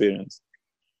experience.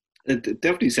 It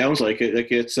definitely sounds like it. Like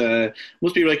it's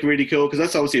must be like really cool because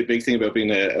that's obviously a big thing about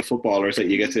being a footballer is that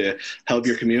you get to help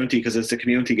your community because it's a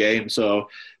community game. So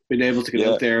being able to get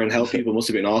out there and help people must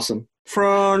have been awesome.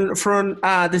 From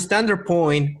the standard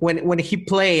point, when he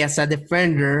played as a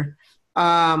defender,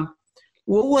 what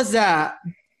was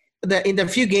in the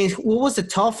few games, what was the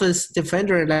toughest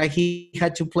defender that he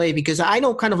had to play? Because I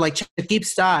know kind of like Shaqib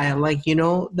style, like,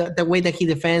 the way that he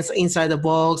defends inside the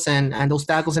box and those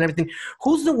tackles and everything.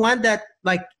 Who's the one that,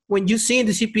 like, when you see in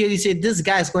the CPL, you say, this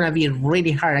guy's going to be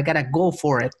really hard. I got to go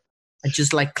for it. I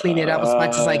just, like, clean it up as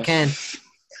much as I can.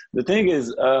 The thing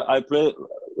is, I play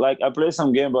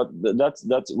some game, but that's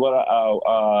what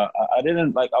I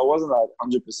didn't, like, I wasn't like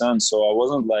 100%, so I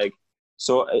wasn't, like,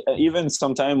 so even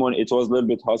sometime when it was a little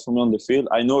bit hard for me on the field,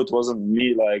 I know it wasn't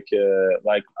me like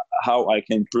how I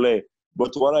can play.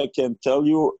 But what I can tell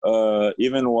you,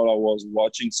 even while I was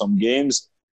watching some games,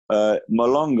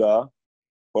 Malonga,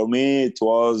 for me, it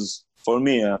was for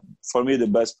me the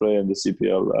best player in the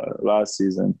CPL last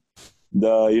season.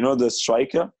 The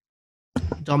striker,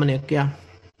 Dominic, yeah,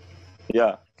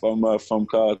 from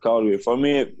Calgary. For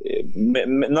me,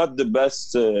 not the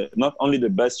best, not only the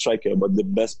best striker, but the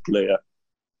best player.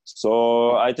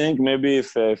 So I think maybe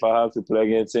if I have to play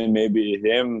against him, maybe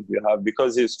him.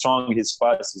 Because he's strong, he's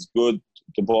fast, he's good.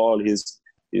 The ball, he's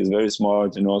very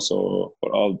smart, So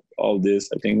for all this,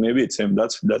 I think maybe it's him.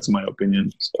 That's my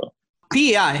opinion. So.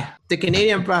 PEI, the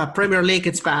Canadian Premier League,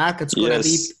 it's back.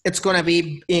 It's gonna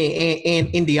be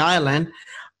in the island.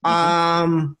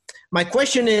 My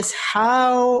question is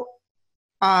how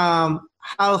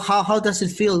does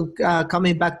it feel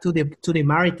coming back to the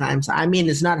Maritimes? I mean,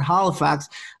 it's not Halifax,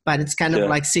 but it's kind of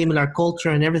like similar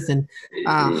culture and everything.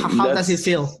 How does it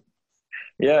feel?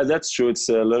 Yeah, that's true. It's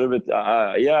a little bit.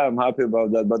 I'm happy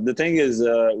about that. But the thing is,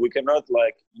 we cannot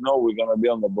we're gonna be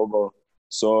on the bubble,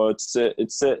 so it's a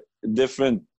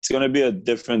different. It's gonna be a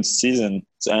different season,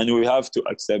 and we have to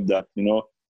accept that.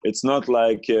 It's not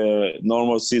like a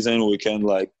normal season. We can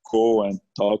go and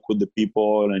talk with the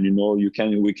people, and we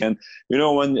can.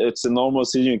 When it's a normal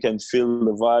season, you can feel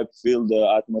the vibe, feel the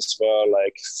atmosphere,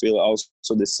 feel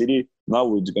also the city. Now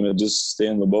we're gonna just stay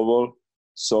in the bubble,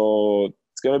 so.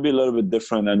 It's going to be a little bit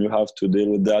different and you have to deal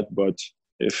with that. But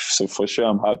for sure,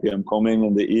 I'm happy I'm coming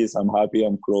in the East. I'm happy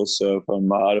I'm close from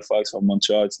Halifax, from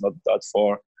Montreal. It's not that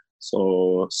far.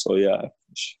 So yeah,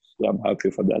 I'm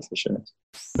happy for that for sure.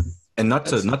 And not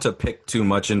to pick too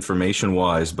much information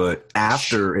wise, but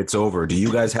after it's over, do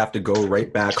you guys have to go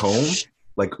right back home?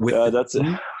 That's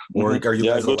it. Or are you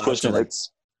guys good question.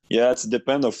 It's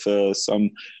depend of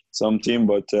some team,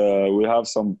 but we have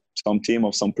some team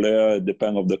of some player,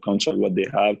 depend of the contract what they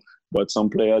have, but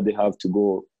some player they have to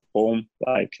go home,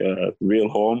 real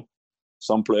home.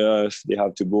 Some players they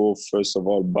have to go first of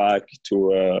all back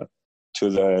to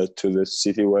the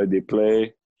city where they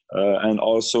play, and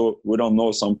also we don't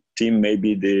know, some team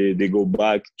maybe they go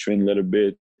back, train a little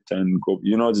bit and go,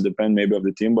 it depends maybe of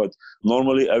the team, but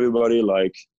normally everybody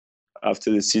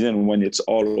after the season, when it's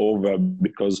all over,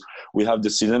 because we have the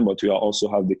season, but we also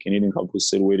have the Canadian Cup. We're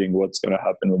still waiting what's going to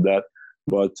happen with that.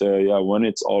 But when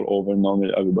it's all over,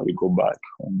 normally everybody go back.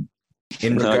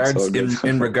 In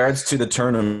regards to the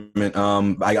tournament,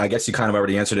 I guess you kind of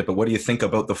already answered it, but what do you think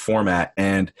about the format?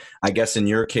 And I guess in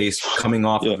your case, coming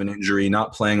off of an injury,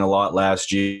 not playing a lot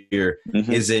last year,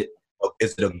 is it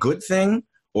a good thing?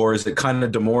 Or is it kind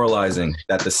of demoralizing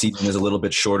that the season is a little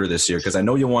bit shorter this year? Because I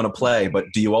know you want to play, but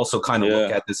do you also kind of look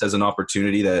at this as an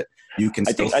opportunity that you can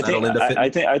settle into fitness? I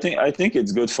think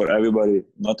it's good for everybody,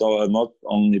 not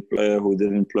only player who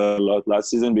didn't play a lot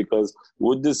last season, because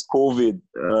with this COVID,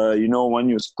 when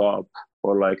you stop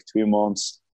for 3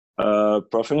 months,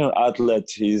 professional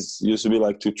athlete, he's used to be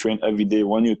to train every day.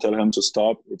 When you tell him to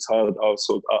stop, it's hard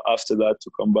also after that to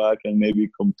come back and maybe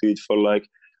compete for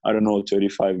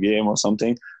 35 game or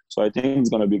something. So I think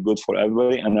it's going to be good for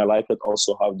everybody. And I like it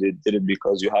also how they did it,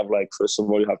 because you have first of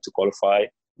all, you have to qualify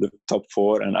the top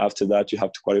 4. And after that, you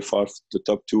have to qualify the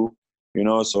top 2,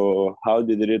 so how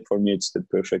they did it for me, it's the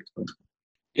perfect one.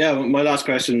 Yeah. My last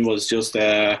question was just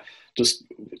the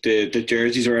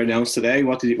jerseys are announced today.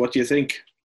 What do you think?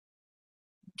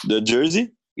 The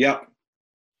jersey? Yeah.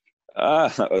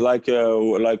 What's my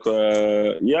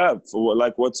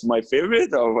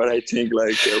favorite, or what I think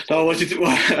what's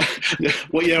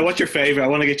your favorite? I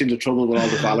want to get you into trouble with all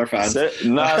the Valor fans.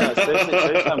 I'm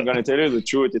gonna tell you the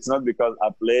truth. It's not because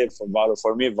I play for Valor.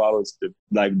 For me, Valor is the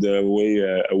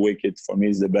way Wicked for me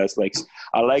is the best.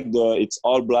 I like it's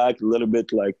all black, a little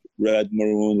bit red,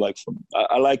 maroon.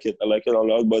 I like it. I like it a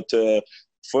lot. But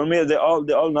for me, they're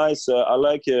all nice. I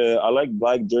like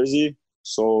black jersey.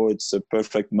 So it's a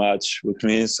perfect match with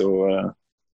me. So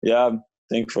I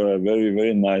think for a very,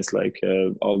 very nice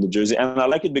all the jersey, and I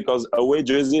like it because away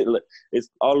jersey it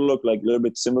all look a little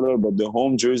bit similar, but the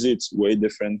home jersey it's way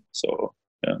different. So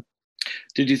yeah.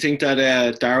 Did you think that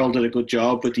Daryl did a good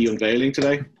job with the unveiling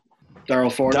today?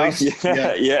 Daryl Fordyce?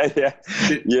 Yeah.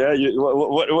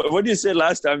 What did you say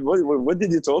last time? What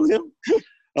did you told him?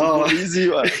 Oh,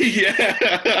 easy.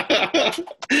 Yeah.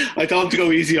 I told him to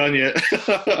go easy on you.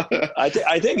 I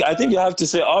think you have to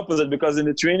say opposite, because in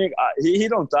the training he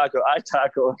don't tackle, I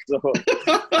tackle. So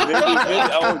maybe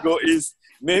I will go easy.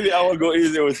 Maybe I will go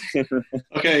easy with him.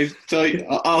 Okay, so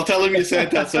I'll tell him you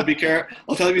said that. So be careful.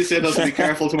 I'll tell him you said that. So be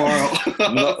careful tomorrow.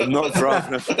 No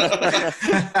problem.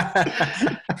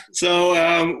 So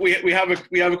we have a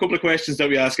couple of questions that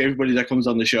we ask everybody that comes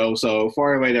on the show. So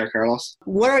fire away there, Carlos.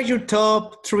 What are your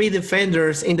top 3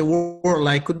 defenders in the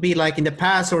world? Could be in the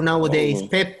past or nowadays.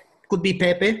 Could be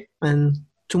Pepe and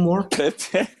Two more.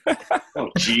 Pepe. Oh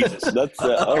Jesus! That's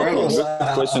good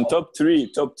question. Top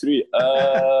three. Top three.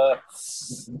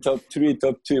 But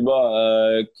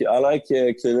I like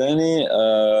Kileni.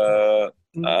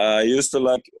 I used to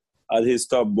like at his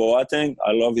top Boateng.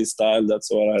 I love his style. That's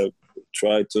what I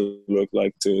try to look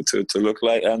like to look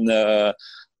like. And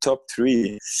top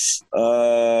three.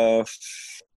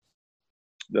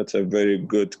 That's a very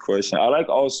good question. I like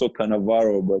also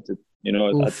Cannavaro, but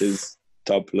at his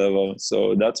top level.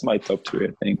 So that's my top three,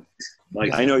 I think.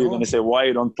 Nice. I know you're going to say, why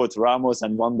you don't put Ramos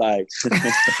and Van Dijk?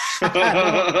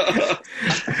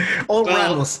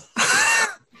 Ramos.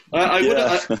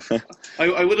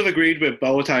 I would have agreed with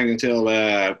Boateng until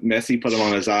Messi put him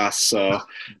on his ass. So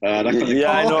I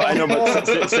know. But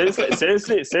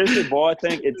seriously,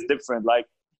 Boateng, it's different. Like,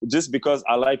 just because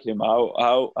I like him,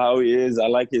 how he is, I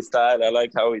like his style, I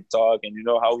like how he talk, and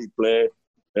how he play.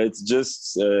 It's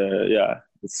just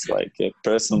it's like a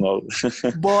personal.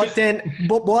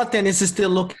 Boateng is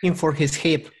still looking for his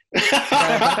hip. but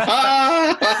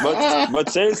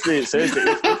seriously, if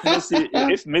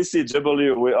Messi dribble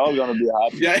you, we're all gonna be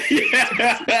happy. Yeah.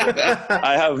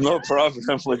 I have no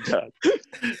problem with that.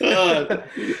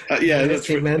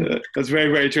 That's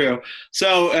very, very true.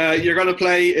 So you're gonna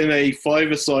play in a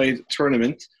 5-a-side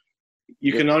tournament.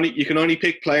 You can only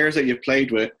pick players that you've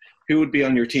played with. Who would be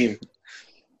on your team?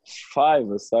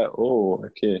 5-a-side. Oh,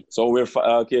 okay. So we're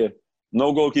okay.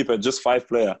 No goalkeeper, just 5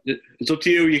 players. It's up to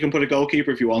you. You can put a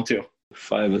goalkeeper if you want to.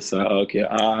 5-a-side. Okay.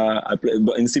 I play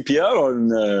in CPL or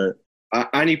in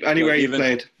anywhere you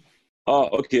played. Oh,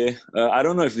 okay. I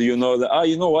don't know if you know that.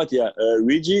 You know what? Yeah,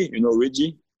 Rigi. You know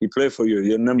Rigi. He played for you.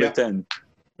 You're number 10.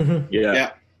 Mm-hmm.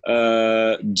 Yeah.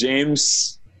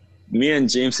 James. Me and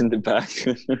James in the back.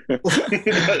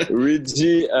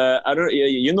 Rigi. I don't.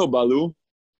 You know Balou.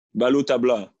 Balou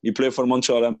Tabla. He played for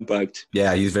Montreal Impact.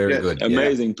 Yeah, he's very good.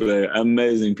 Amazing player. And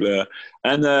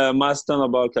Mastan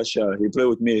Abal-Kashar. He played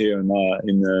with me here in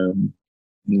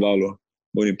Valo,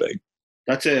 Winnipeg.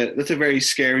 That's a very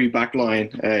scary back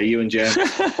line, you and Jen.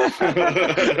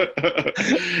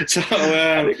 So,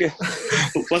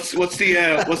 what's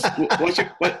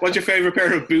your favorite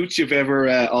pair of boots you've ever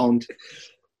owned?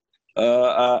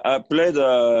 I played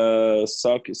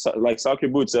soccer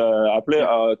boots. I played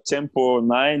Tempo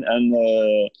 9, and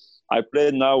I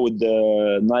played now with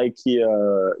the Nike.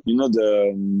 The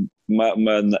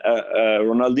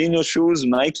Ronaldinho shoes,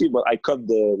 Nike, but I cut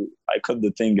the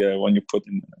thing when you put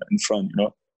in front.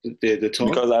 The toe.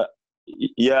 Because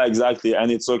exactly,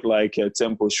 and it looked like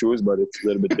Tempo shoes, but it's a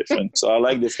little bit different. So I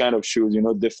like this kind of shoes,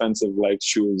 defensive like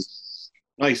shoes.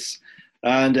 Nice.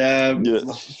 And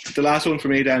the last one for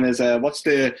me then is what's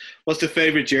the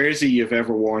favorite jersey you've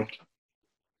ever worn?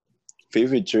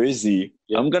 Favorite jersey?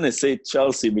 Yeah. I'm gonna say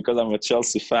Chelsea because I'm a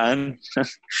Chelsea fan.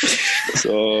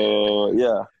 So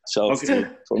yeah, Chelsea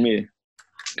for me.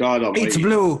 God Almighty. It's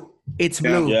blue.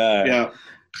 Yeah.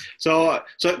 So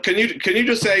can you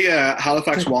just say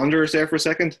Halifax Wanderers there for a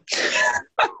second?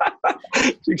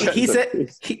 He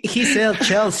said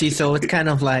Chelsea, so it's kind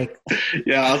of like.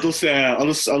 Yeah, I'll just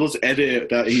edit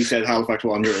that he said Halifax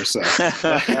Wanderers. So.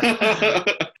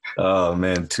 Oh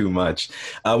man, too much.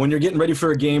 When you're getting ready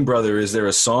for a game, brother, is there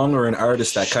a song or an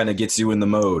artist that kind of gets you in the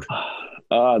mode?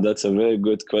 That's a very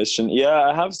good question. Yeah,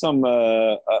 I have some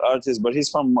artists, but he's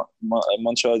from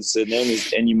Montreal. His name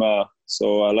is Enima.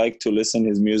 So I like to listen to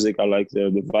his music. I like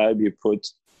the vibe he put.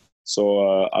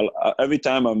 So every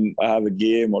time I have a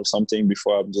game or something,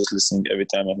 before I'm just listening. Every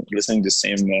time I'm listening to the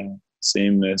same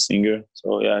singer.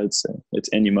 So yeah, it's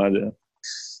Enima.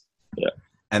 Yeah.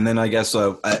 And then I guess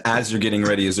as you're getting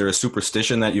ready, is there a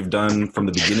superstition that you've done from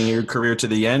the beginning of your career to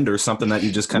the end, or something that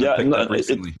you just kind of picked up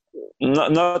recently?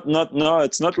 No,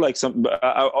 it's not like some. But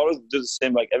I always do the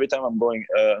same. Like every time I'm going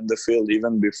on the field,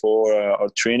 even before or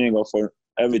training or for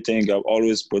everything, I've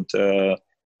always put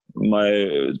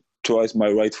twice my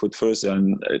right foot first,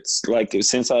 and it's like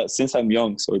since I'm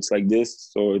young, so it's like this.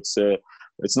 So it's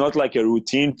not like a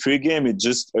routine pre-game. It's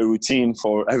just a routine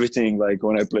for everything. Like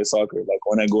when I play soccer, like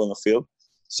when I go on the field.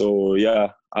 So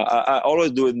yeah, I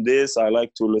always do this. I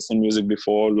like to listen music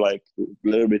before, like a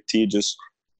little bit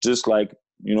just like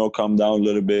calm down a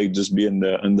little bit, just be in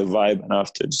the vibe, and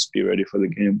after just be ready for the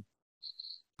game.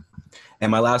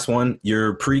 And my last one,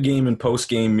 your pre-game and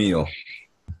post-game meal.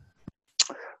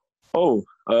 Oh,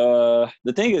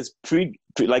 the thing is, during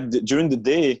the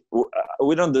day,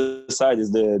 we don't decide.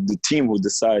 It's the team who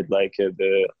decide. Like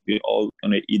we all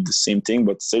gonna eat the same thing.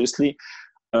 But seriously,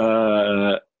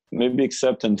 maybe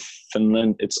except in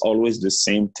Finland, it's always the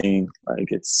same thing.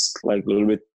 Like it's like a little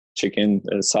bit chicken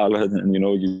salad, and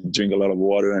you drink a lot of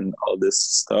water and all this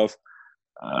stuff.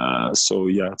 So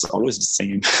yeah, it's always the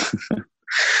same.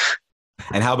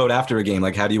 And how about after a game?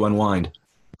 Like, how do you unwind?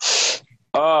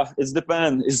 It's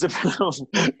depend. It's depend.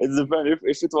 It's depend.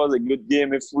 If it was a good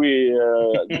game, if we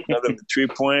got the 3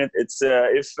 point, it's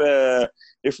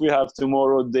if we have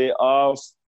tomorrow day off,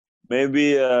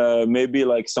 maybe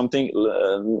like something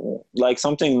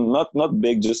not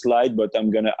big, just light, but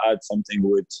I'm gonna add something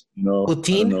with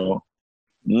poutine.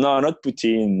 No, not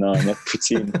poutine. No, not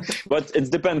poutine. But it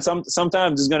depends. Sometimes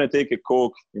I'm just gonna take a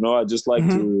Coke. I just like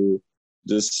to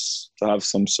just have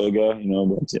some soda.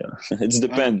 But yeah, it's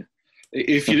depend.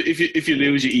 If you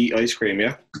lose, you eat ice cream,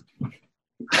 yeah.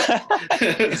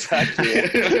 Exactly.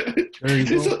 Yeah.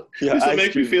 This will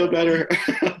make me feel better.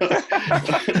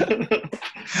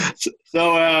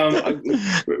 So,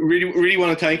 really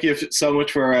want to thank you so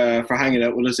much for hanging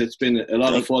out with us. It's been a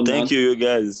lot of fun. Thank you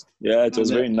guys. Yeah, it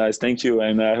was very nice. Thank you,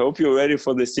 and I hope you're ready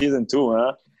for the season too,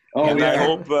 huh? Oh, and yeah.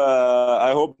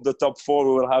 I hope the top 4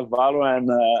 will have Valor and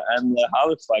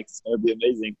Halifax. It's gonna be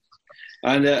amazing.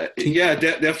 And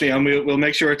definitely, and we'll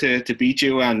make sure to beat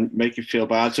you and make you feel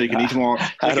bad, so you can eat more.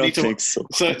 I don't think so.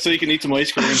 So you can eat some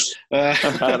ice cream. I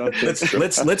don't think so.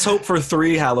 Let's hope for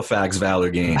 3 Halifax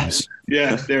Valor games.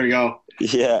 Yeah, there we go.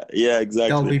 Yeah, exactly.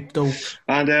 That'll be dope.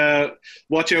 And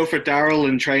watch out for Daryl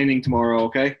in training tomorrow,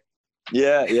 okay?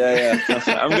 Yeah.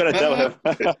 I'm gonna tell him.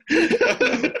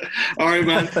 All right,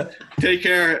 man. Take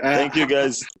care. Thank you,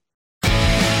 guys.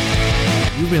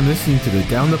 You've been listening to the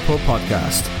Down the Pub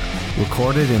podcast,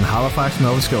 recorded in Halifax,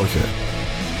 Nova Scotia.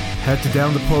 Head to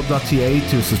downthepub.ca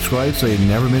to subscribe so you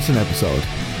never miss an episode.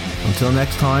 Until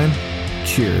next time,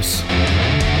 cheers.